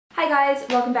guys,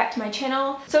 welcome back to my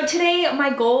channel. So today my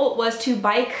goal was to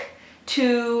bike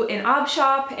to an ob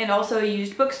shop and also a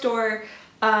used bookstore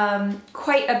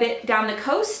quite a bit down the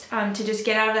coast to just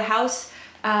get out of the house.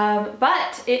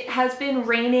 But it has been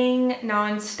raining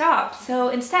non-stop. So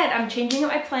instead I'm changing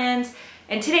up my plans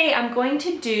and today I'm going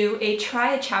to do a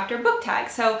try a chapter book tag.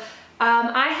 So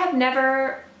I have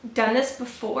never done this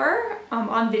before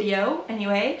on video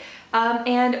anyway.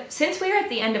 And since we are at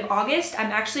the end of August,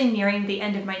 I'm actually nearing the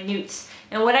end of my NEWTs.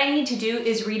 And what I need to do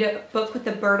is read a book with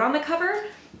the bird on the cover.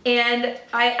 And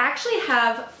I actually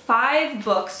have 5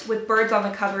 books with birds on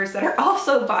the covers that are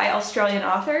also by Australian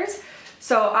authors.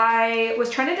 So I was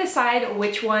trying to decide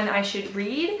which one I should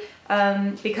read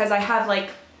because I have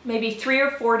like maybe 3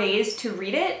 or 4 days to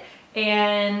read it.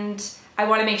 And I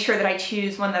want to make sure that I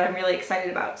choose one that I'm really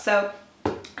excited about. So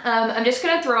I'm just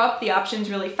going to throw up the options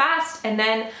really fast, and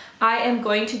then I am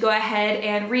going to go ahead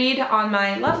and read on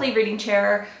my lovely reading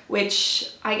chair,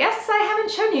 which I guess I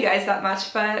haven't shown you guys that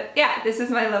much, but yeah, this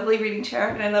is my lovely reading chair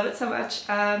and I love it so much.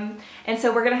 And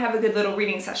so we're going to have a good little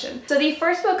reading session. So the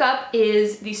first book up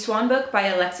is the Swan book by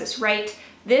Alexis Wright.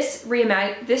 This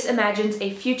imagines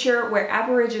a future where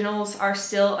Aboriginals are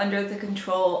still under the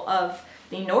control of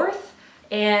the North.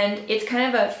 And it's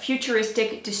kind of a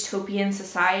futuristic dystopian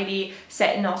society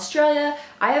set in Australia.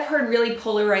 I have heard really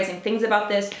polarizing things about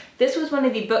this. This was one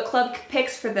of the book club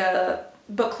picks for the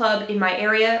book club in my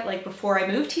area, like before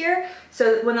I moved here.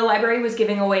 So when the library was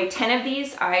giving away 10 of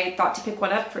these, I thought to pick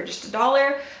one up for just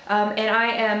 $1. And I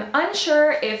am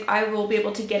unsure if I will be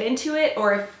able to get into it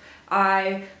or if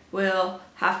I will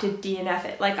have to DNF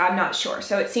it. Like, I'm not sure.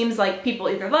 So it seems like people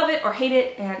either love it or hate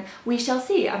it, and we shall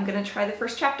see. I'm gonna try the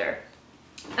first chapter.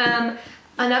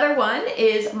 Another one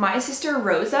is My Sister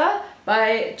Rosa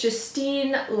by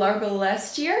Justine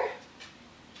Larbalestier.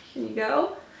 Here you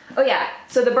go. Oh yeah,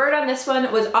 so the bird on this one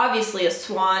was obviously a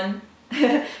swan.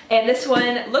 And this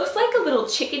one looks like a little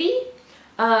chickadee.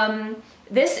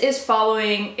 This is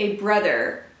following a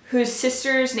brother whose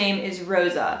sister's name is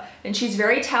Rosa. And she's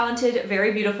very talented,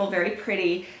 very beautiful, very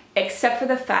pretty, except for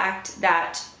the fact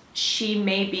that she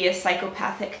may be a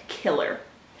psychopathic killer.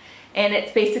 And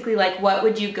it's basically like, what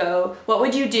would you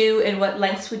do and what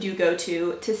lengths would you go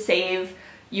to save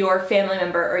your family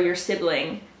member or your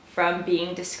sibling from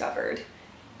being discovered?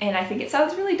 And I think it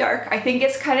sounds really dark. I think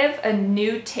it's kind of a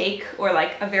new take, or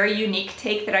like a very unique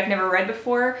take that I've never read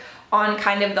before on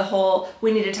kind of the whole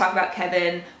we need to talk about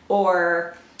Kevin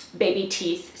or baby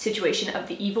teeth situation of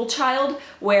the evil child,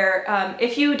 where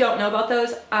if you don't know about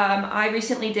those, I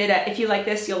recently did a If You Like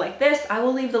This, You'll Like This. I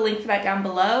will leave the link for that down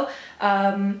below.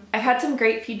 I've had some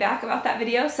great feedback about that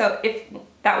video, so if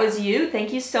that was you,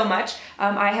 thank you so much.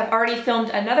 I have already filmed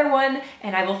another one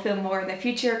and I will film more in the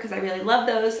future because I really love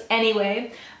those.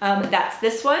 Anyway, that's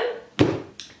this one.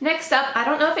 Next up, I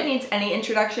don't know if it needs any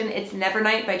introduction, it's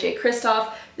Nevernight by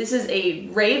Kristoff. This is a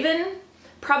raven,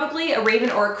 probably a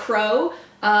raven or a crow.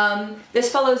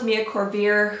 This follows Mia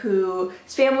Corvier, whose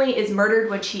family is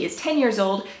murdered when she is 10 years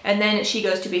old, and then she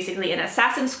goes to basically an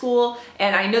assassin school.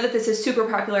 And I know that this is super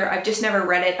popular, I've just never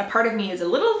read it. A part of me is a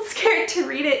little scared to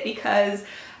read it because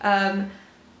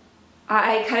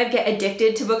I kind of get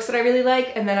addicted to books that I really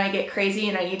like, and then I get crazy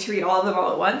and I need to read all of them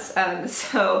all at once.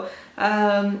 Yeah,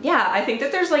 I think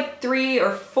that there's like 3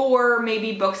 or 4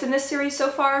 maybe books in this series so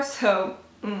far, so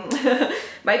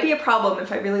might be a problem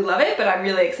if I really love it, but I'm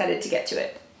really excited to get to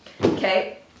it.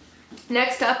 Okay,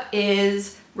 next up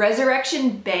is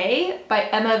Resurrection Bay by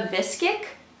Emma Viskic.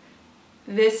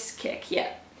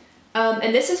 Yeah.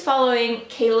 And this is following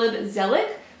Caleb Zelic,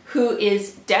 who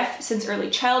is deaf since early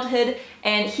childhood,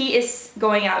 and he is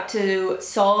going out to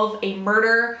solve a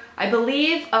murder, I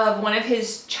believe, of one of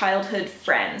his childhood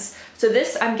friends. So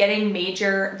this, I'm getting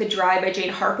major The Dry by Jane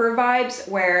Harper vibes,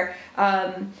 where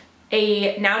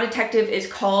a now detective is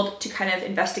called to kind of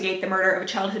investigate the murder of a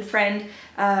childhood friend.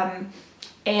 And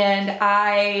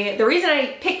the reason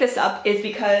I picked this up is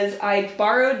because I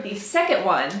borrowed the second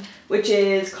one, which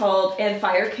is called And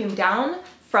Fire Came Down,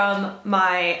 from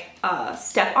my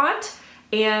step-aunt,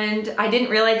 and I didn't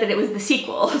realize that it was the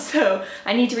sequel, so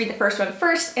I need to read the first one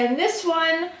first. And this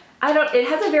one, it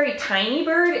has a very tiny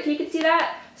bird, if you can see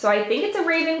that. So I think it's a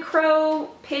raven, crow,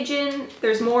 pigeon.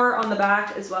 There's more on the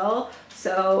back as well.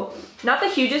 So not the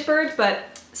hugest birds,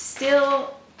 but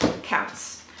still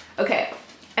counts. Okay,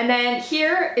 and then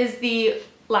here is the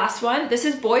last one. This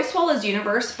is Boy Swallows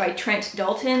Universe by Trent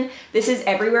Dalton. This is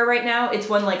everywhere right now. It's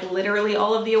won like literally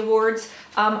all of the awards.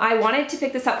 I wanted to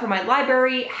pick this up for my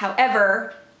library.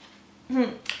 However,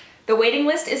 the waiting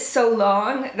list is so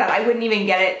long that I wouldn't even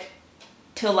get it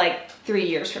till like 3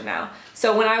 years from now.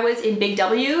 So when I was in Big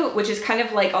W, which is kind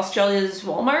of like Australia's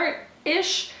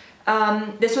Walmart-ish,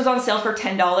 This was on sale for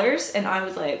 $10 and I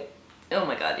was like, oh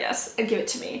my god, yes, give it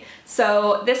to me.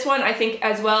 So this one I think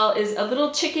as well is a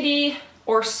little chickadee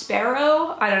or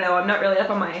sparrow. I don't know, I'm not really up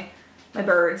on my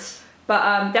birds,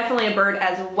 but definitely a bird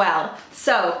as well.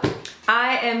 So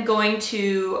I am going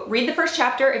to read the first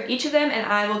chapter of each of them and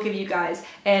I will give you guys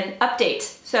an update.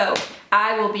 So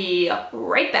I will be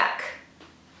right back.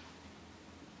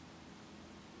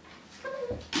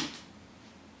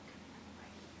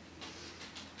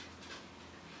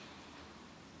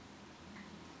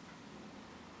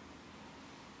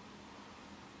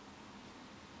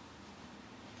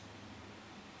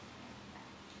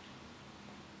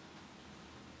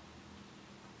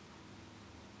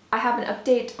 I have an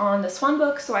update on the Swan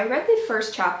book. So I read the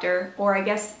first chapter, or I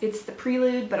guess it's the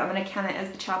prelude, but I'm gonna count it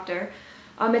as the chapter.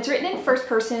 It's written in first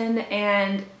person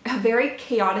and a very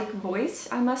chaotic voice,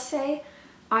 I must say.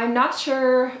 I'm not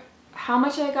sure how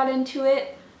much I got into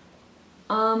it.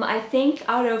 I think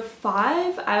out of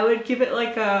 5, I would give it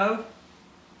like a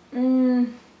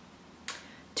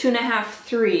 2.5,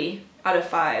 3 out of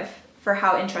 5 for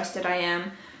how interested I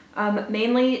am.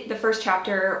 Mainly the first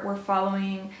chapter, we're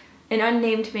following an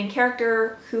unnamed main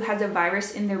character who has a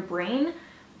virus in their brain,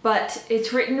 but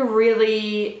it's written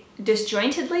really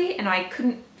disjointedly and I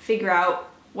couldn't figure out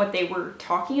what they were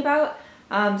talking about.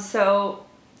 So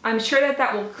I'm sure that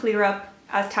that will clear up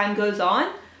as time goes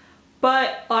on,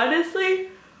 but honestly,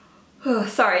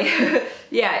 sorry,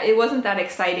 yeah, it wasn't that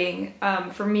exciting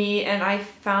for me and I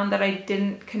found that I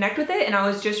didn't connect with it and I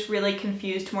was just really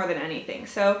confused more than anything.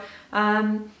 So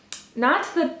not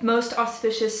the most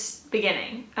auspicious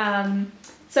beginning.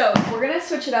 So we're gonna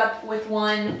switch it up with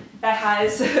one that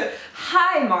has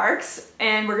high marks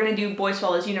and we're gonna do Boy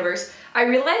Swallows Universe. I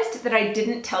realized that I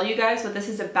didn't tell you guys what this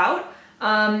is about.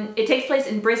 It takes place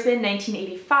in Brisbane,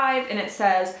 1985, and it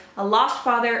says, a lost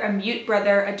father, a mute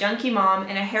brother, a junkie mom,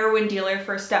 and a heroin dealer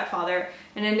for a stepfather,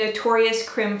 and a notorious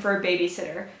crim for a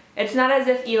babysitter. It's not as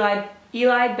if Eli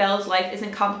Bell's life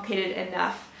isn't complicated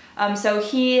enough. So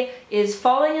he is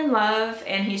falling in love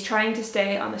and he's trying to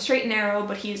stay on the straight and narrow,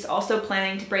 but he's also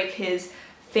planning to break his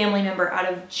family member out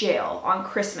of jail on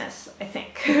Christmas, I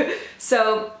think.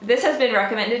 So this has been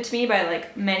recommended to me by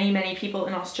like many people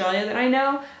in Australia that I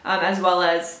know, as well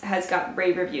as has got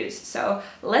rave reviews. So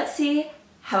let's see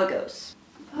how it goes.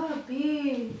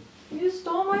 Puppy, you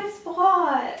stole my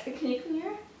spot. Can you come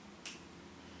here?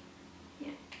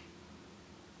 Yeah.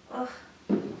 Ugh.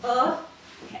 Ugh.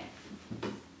 Okay.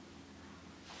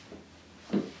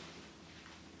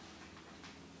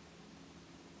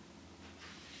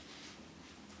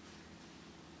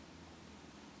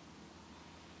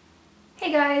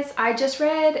 Hey guys, I just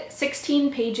read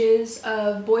 16 pages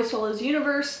of Boy Swallows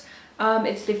Universe.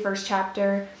 It's the first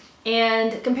chapter,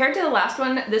 and compared to the last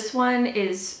one, this one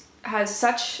has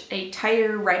such a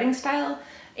tighter writing style,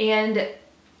 and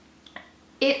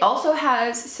it also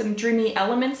has some dreamy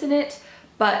elements in it,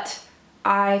 but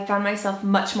I found myself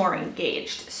much more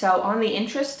engaged. So on the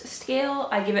interest scale,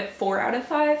 I give it 4 out of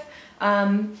 5.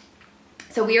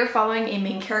 So we are following a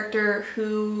main character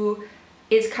who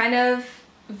is kind of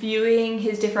viewing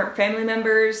his different family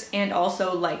members and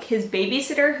also like his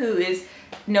babysitter, who is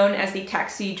known as the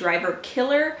taxi driver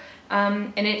killer.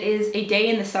 And it is a day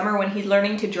in the summer when he's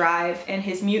learning to drive and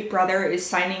his mute brother is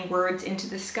signing words into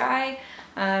the sky.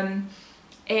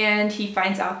 And he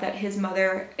finds out that his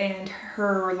mother and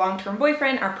her long-term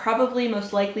boyfriend are probably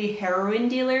most likely heroin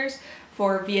dealers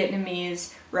for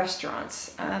Vietnamese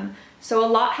restaurants. So a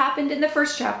lot happened in the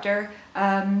first chapter.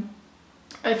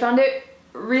 I found it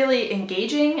really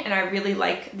engaging and I really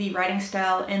like the writing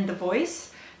style and the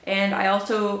voice, and I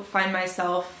also find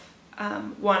myself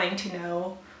wanting to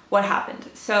know what happened.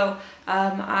 So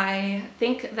I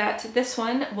think that this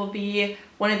one will be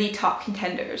one of the top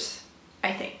contenders,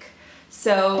 I think.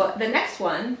 So the next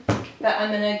one that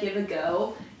I'm gonna give a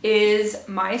go is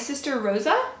My Sister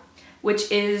Rosa,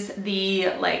 which is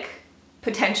the like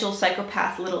potential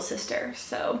psychopath little sister.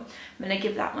 So I'm gonna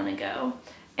give that one a go.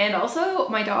 And also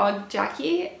my dog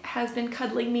Jackie has been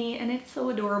cuddling me and it's so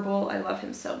adorable. I love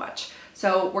him so much.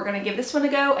 So we're gonna give this one a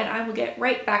go and I will get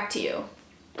right back to you.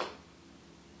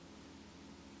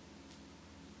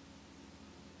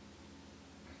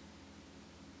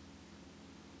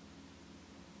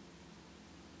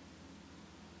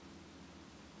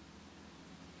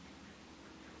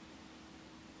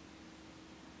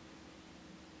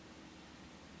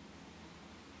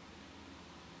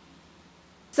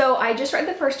 So I just read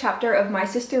the first chapter of My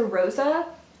Sister Rosa.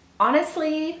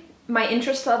 Honestly, my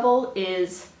interest level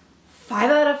is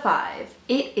 5 out of 5.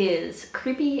 It is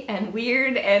creepy and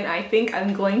weird and I think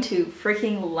I'm going to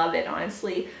freaking love it,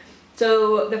 honestly.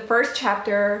 So the first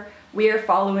chapter we are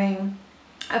following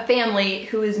a family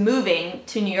who is moving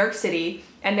to New York City,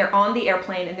 and they're on the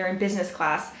airplane and they're in business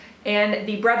class, and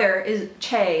the brother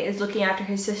is looking after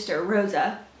his sister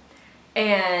Rosa,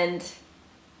 and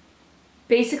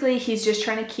basically he's just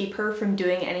trying to keep her from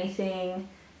doing anything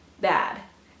bad.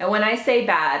 And when I say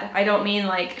bad, I don't mean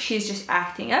like she's just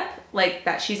acting up, like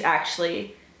that she's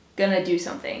actually gonna do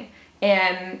something.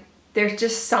 And there's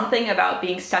just something about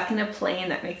being stuck in a plane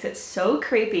that makes it so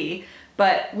creepy,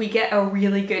 but we get a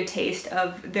really good taste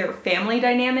of their family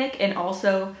dynamic and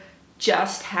also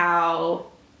just how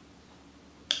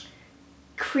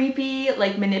creepy,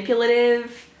 like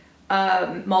manipulative,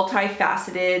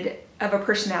 multifaceted of a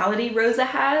personality Rosa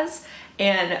has.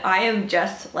 And I am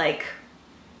just like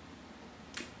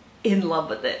in love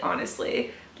with it,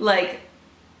 honestly. Like,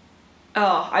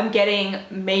 oh, I'm getting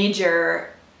major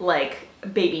like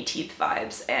baby teeth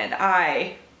vibes, and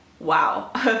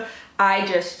wow. I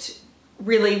just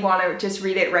really want to just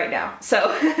read it right now.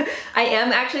 So I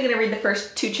am actually going to read the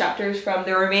first 2 chapters from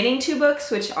the remaining 2 books,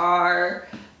 which are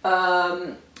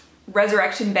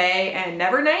Resurrection Bay and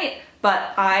Nevernight,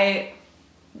 but I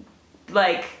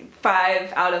like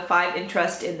 5 out of 5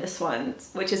 interest in this one,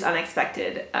 which is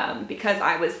unexpected, because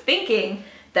I was thinking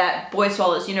that Boy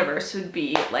Swallows Universe would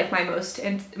be like my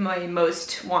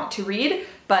most want to read,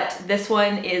 but this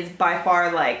one is by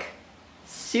far like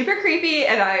super creepy,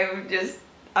 and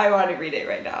I want to read it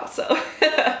right now. So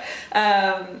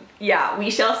yeah, we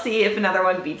shall see if another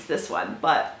one beats this one,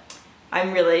 but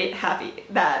I'm really happy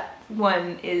that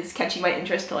one is catching my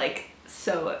interest like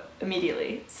so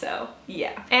immediately. So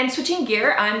yeah. And switching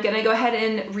gear, I'm gonna go ahead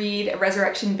and read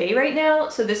Resurrection Bay right now.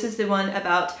 So this is the one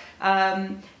about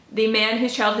the man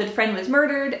whose childhood friend was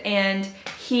murdered, and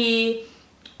he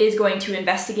is going to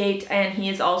investigate, and he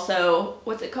is also,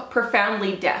 what's it called,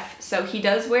 profoundly deaf. So he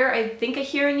does wear, I think, a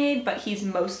hearing aid, but he's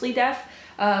mostly deaf.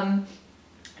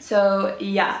 So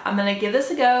yeah, I'm gonna give this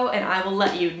a go and I will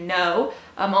let you know.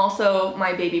 Also,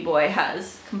 my baby boy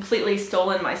has completely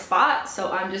stolen my spot,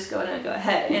 so I'm just gonna go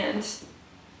ahead and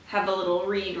have a little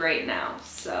read right now.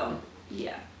 So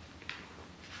yeah.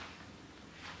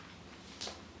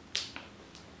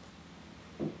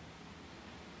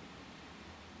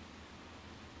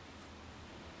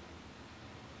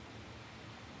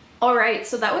 Alright,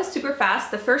 so that was super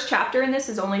fast. The first chapter in this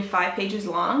is only 5 pages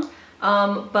long,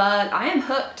 but I am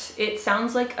hooked. It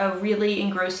sounds like a really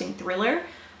engrossing thriller.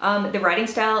 The writing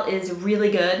style is really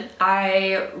good.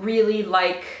 I really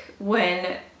like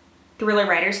when thriller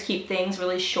writers keep things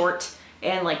really short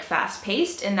and like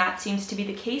fast-paced, and that seems to be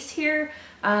the case here.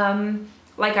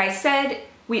 Like I said,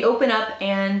 we open up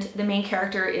and the main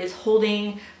character is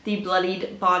holding the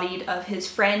bloodied body of his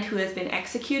friend who has been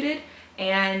executed,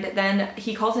 and then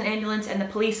he calls an ambulance and the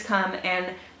police come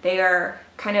and they are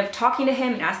kind of talking to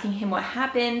him and asking him what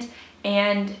happened,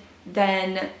 and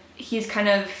then he's kind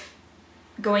of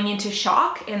going into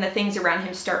shock and the things around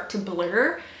him start to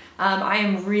blur. I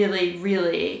am really,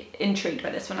 really intrigued by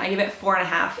this one. I give it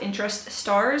 4.5 interest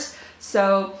stars,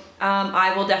 so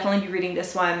I will definitely be reading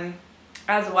this one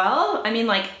as well. I mean,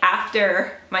 like,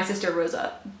 after my sister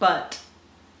Rosa, but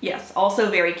yes,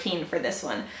 also very keen for this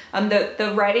one.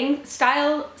 The writing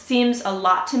style seems a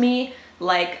lot to me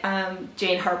like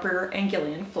Jane Harper and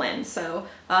Gillian Flynn. So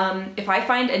if I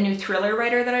find a new thriller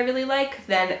writer that I really like,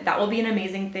 then that will be an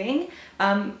amazing thing.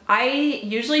 I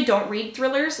usually don't read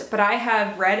thrillers, but I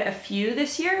have read a few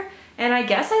this year, and I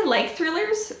guess I like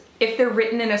thrillers if they're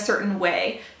written in a certain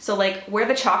way. So like Where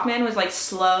the Chalkman was like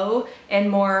slow and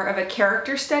more of a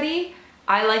character study,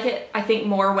 I like it, I think,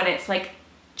 more when it's like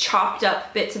chopped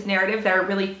up bits of narrative that are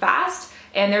really fast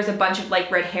and there's a bunch of like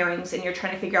red herrings and you're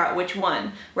trying to figure out which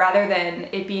one, rather than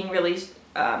it being really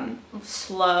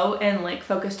slow and like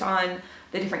focused on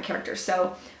the different characters.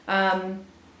 So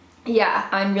yeah,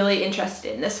 I'm really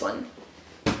interested in this one.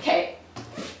 Okay,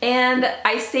 and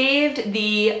I saved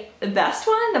the best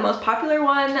one, the most popular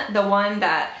one, the one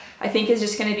that I think is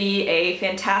just going to be a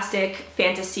fantastic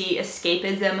fantasy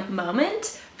escapism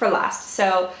moment for last.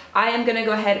 So I am going to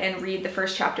go ahead and read the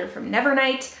first chapter from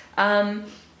Nevernight.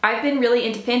 I've been really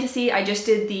into fantasy. I just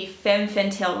did the Femme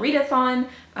Fatale readathon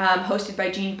hosted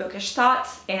by Jean Bookish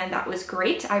Thoughts, and that was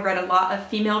great. I read a lot of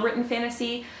female written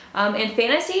fantasy, and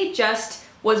fantasy just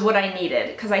was what I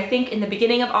needed, because I think in the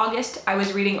beginning of August I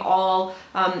was reading all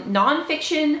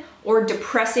non-fiction or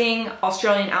depressing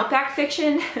Australian outback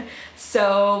fiction.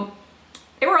 So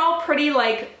they were all pretty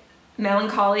like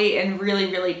melancholy and really,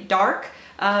 really dark.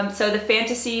 So the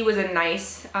fantasy was a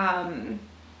nice kind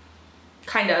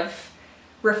of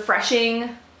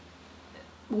refreshing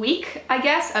week, I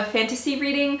guess, of fantasy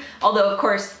reading, although of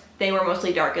course they were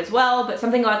mostly dark as well, but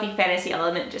something about the fantasy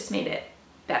element just made it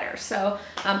better. So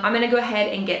I'm gonna go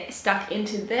ahead and get stuck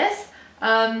into this,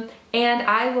 and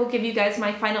I will give you guys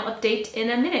my final update in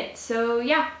a minute. So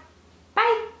yeah,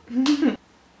 bye.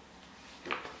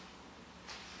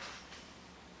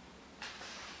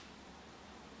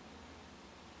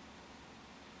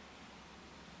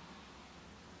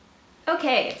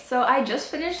 Okay, so I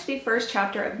just finished the first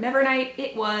chapter of Nevernight.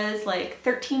 It was like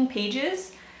 13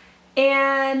 pages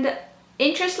and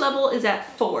interest level is at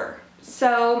 4.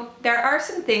 So there are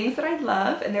some things that I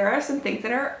love and there are some things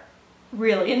that are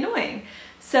really annoying.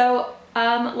 So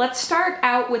let's start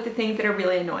out with the things that are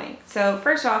really annoying. So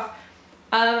first off,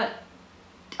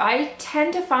 I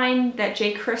tend to find that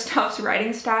J. Kristoff's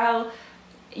writing style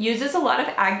uses a lot of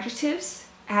adjectives,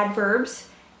 adverbs,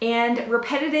 and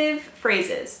repetitive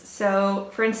phrases.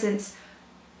 So for instance,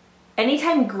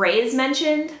 anytime gray is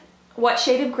mentioned, what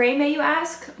shade of gray may you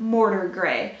ask? Mortar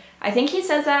gray. I think he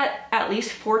says that at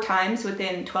least 4 times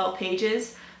within 12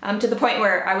 pages, to the point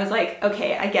where I was like,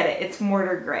 okay, I get it, it's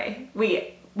mortar gray.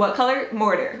 What color?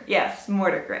 Mortar. Yes,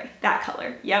 mortar gray. That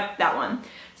color. Yep, that one.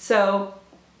 So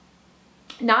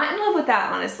not in love with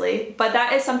that, honestly, but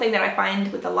that is something that I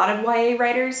find with a lot of YA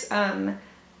writers,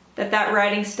 that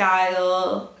writing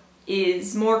style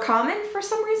is more common for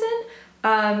some reason.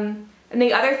 And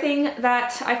the other thing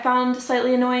that I found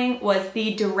slightly annoying was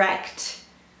the direct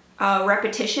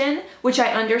repetition, which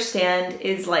I understand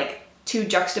is like to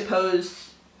juxtapose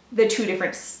the two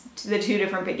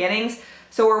different beginnings.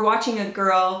 So we're watching a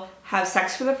girl have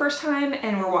sex for the first time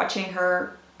and we're watching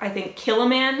her, I think, kill a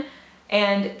man,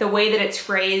 and the way that it's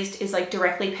phrased is like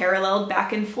directly paralleled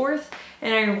back and forth.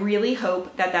 And I really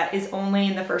hope that that is only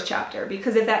in the first chapter,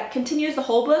 because if that continues the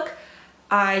whole book,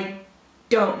 I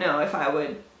don't know if I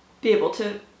would be able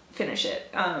to finish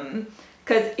it.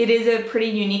 Because it is a pretty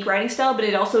unique writing style, but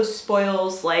it also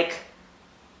spoils like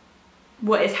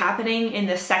what is happening in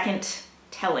the second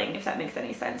telling, if that makes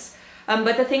any sense.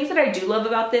 But the things that I do love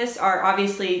about this are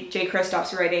obviously J.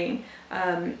 Kristoff's writing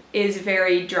is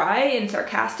very dry and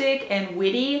sarcastic and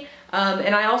witty.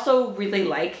 And I also really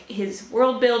like his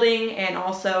world building, and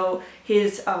also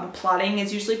his plotting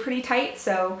is usually pretty tight.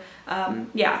 So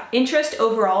yeah, interest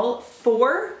overall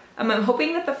 4. I'm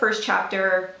hoping that the first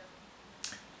chapter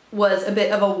was a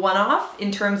bit of a one-off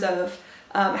in terms of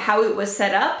how it was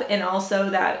set up, and also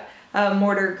that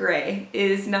mortar gray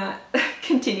is not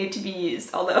continued to be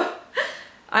used, although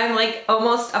I'm like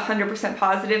almost 100%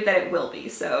 positive that it will be.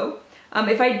 So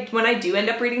when I do end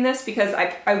up reading this, because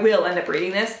I will end up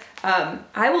reading this,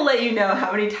 I will let you know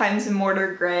how many times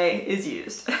mortar gray is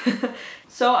used.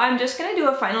 So I'm just gonna do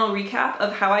a final recap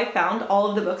of how I found all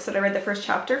of the books that I read the first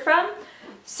chapter from.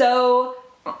 So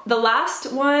the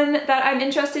last one that I'm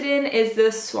interested in is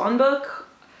the Swan book.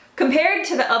 Compared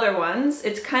to the other ones,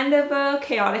 it's kind of a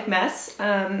chaotic mess,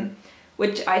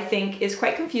 which I think is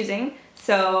quite confusing.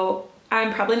 So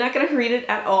I'm probably not gonna read it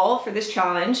at all for this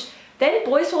challenge. Then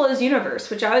Boy Swallows Universe,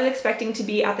 which I was expecting to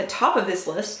be at the top of this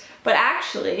list, but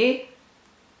actually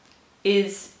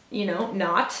is, you know,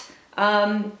 not.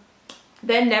 Then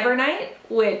Nevernight,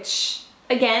 which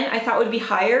again, I thought would be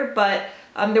higher, but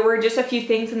there were just a few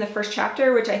things in the first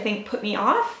chapter which I think put me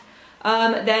off.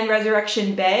 Then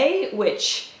Resurrection Bay,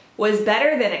 which was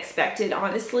better than expected,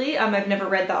 honestly. I've never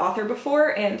read the author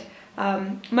before, and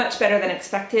much better than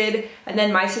expected. And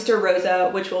then My Sister Rosa,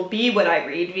 which will be what I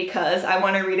read because I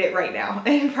want to read it right now,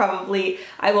 and probably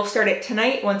I will start it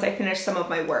tonight once I finish some of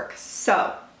my work.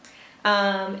 So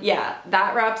yeah,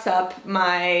 that wraps up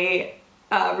my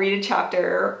read a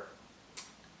chapter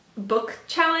book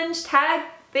challenge tag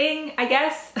thing, I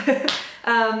guess.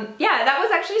 Yeah, that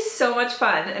was actually so much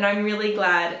fun, and I'm really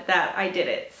glad that I did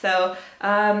it. So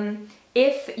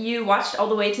if you watched all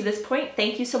the way to this point,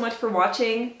 thank you so much for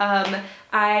watching.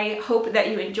 I hope that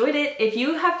you enjoyed it. If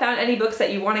you have found any books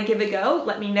that you want to give a go,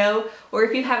 let me know. Or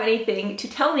if you have anything to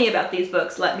tell me about these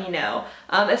books, let me know.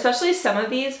 Especially some of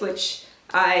these, which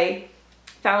I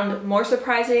found more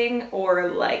surprising or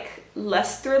like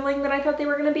less thrilling than I thought they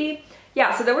were going to be.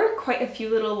 Yeah, so there were quite a few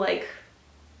little, like,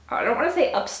 I don't want to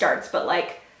say upstarts, but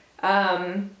like,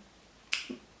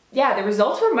 yeah, the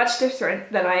results were much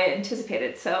different than I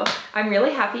anticipated. So I'm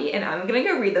really happy, and I'm gonna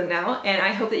go read them now. And I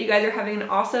hope that you guys are having an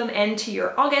awesome end to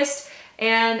your August,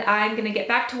 and I'm gonna get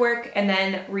back to work and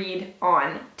then read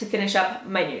on to finish up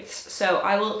my NEWTs. So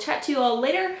I will chat to you all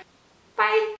later. Bye.